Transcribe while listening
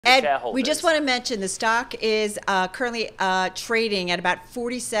Ed, shareholders. we just want to mention the stock is currently trading at about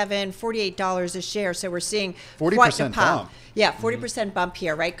 $47, $48 a share. So we're seeing 40% bump. Yeah, 40% bump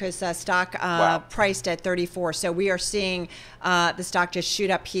here, right? Because stock priced at 34. So we are seeing the stock just shoot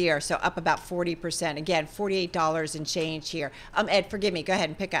up here. So up about 40%. Again, $48 and change here. Ed, forgive me. Go ahead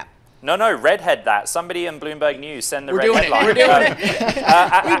and pick up. No, redhead that. Somebody in Bloomberg News send the We're red doing headline. We're doing it.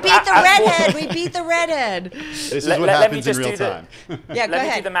 We beat the redhead. We beat the redhead. This is what happens in real time. Yeah, go Let me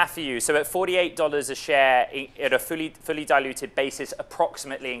ahead. do the math for you. So at $48 a share at a fully diluted basis,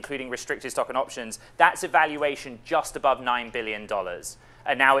 approximately including restricted stock and options, that's a valuation just above $9 billion.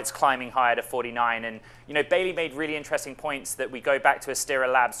 And now it's climbing higher to 49. And Bailey made really interesting points that we go back to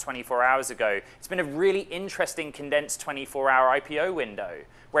Astera Labs 24 hours ago. It's been a really interesting condensed 24-hour IPO window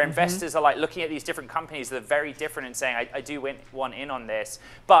where investors are like looking at these different companies that are very different and saying, I do want in on this.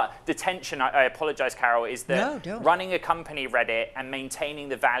 But the tension, I apologize, Carol, is that running a company Reddit and maintaining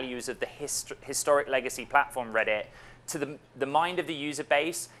the values of the historic legacy platform Reddit, to the mind of the user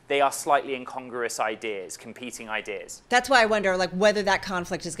base, they are slightly incongruous ideas, competing ideas. That's why I wonder whether that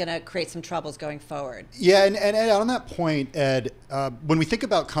conflict is going to create some troubles going forward. Yeah, and on that point, Ed, when we think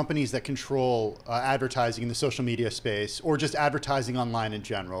about companies that control advertising in the social media space or just advertising online in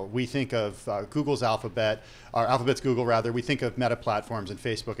general, we think of Google's Alphabet, or Alphabet's Google rather, we think of Meta platforms and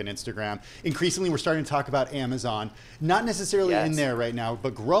Facebook and Instagram. Increasingly, we're starting to talk about Amazon. Not necessarily in there right now,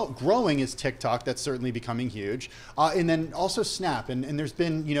 but growing is TikTok. That's certainly becoming huge. And then also Snap. And there's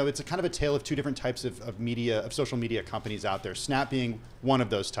been, it's a kind of a tale of two different types of social media companies out there. Snap being one of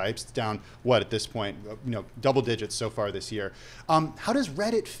those types, down at this point, double digits so far this year. How does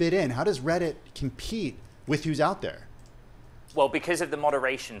Reddit fit in? How does Reddit compete with who's out there? Well, because of the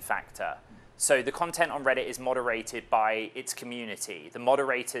moderation factor. So the content on Reddit is moderated by its community. The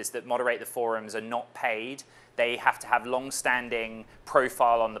moderators that moderate the forums are not paid. They have to have long-standing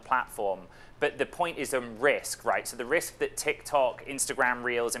profile on the platform. But the point is on risk, right? So the risk that TikTok, Instagram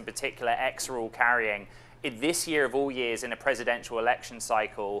Reels in particular, X are all carrying in this year of all years in a presidential election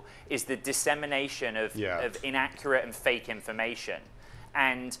cycle is the dissemination of inaccurate and fake information.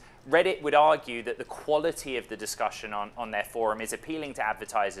 And Reddit would argue that the quality of the discussion on their forum is appealing to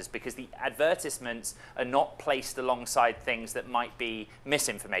advertisers because the advertisements are not placed alongside things that might be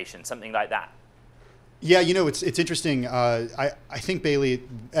misinformation, something like that. Yeah, it's interesting. I think, Bailey,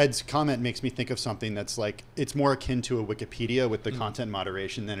 Ed's comment makes me think of something that's like, it's more akin to a Wikipedia with the content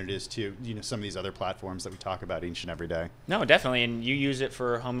moderation than it is to, some of these other platforms that we talk about each and every day. No, definitely. And you use it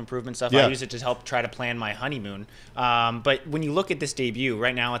for home improvement stuff. I use it to help try to plan my honeymoon. But when you look at this debut,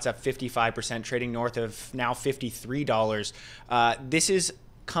 right now it's up 55%, trading north of now $53. This is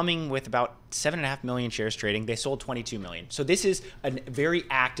coming with about 7.5 million shares trading. They sold 22 million. So this is a very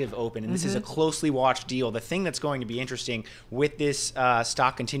active open, and this is a closely watched deal. The thing that's going to be interesting with this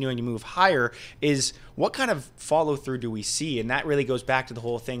stock continuing to move higher is what kind of follow through do we see? And that really goes back to the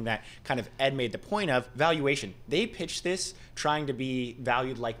whole thing that kind of Ed made the point of valuation. They pitched this trying to be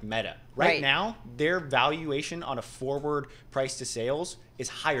valued like Meta. Right now, their valuation on a forward price to sales is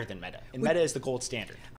higher than Meta. And Meta is the gold standard.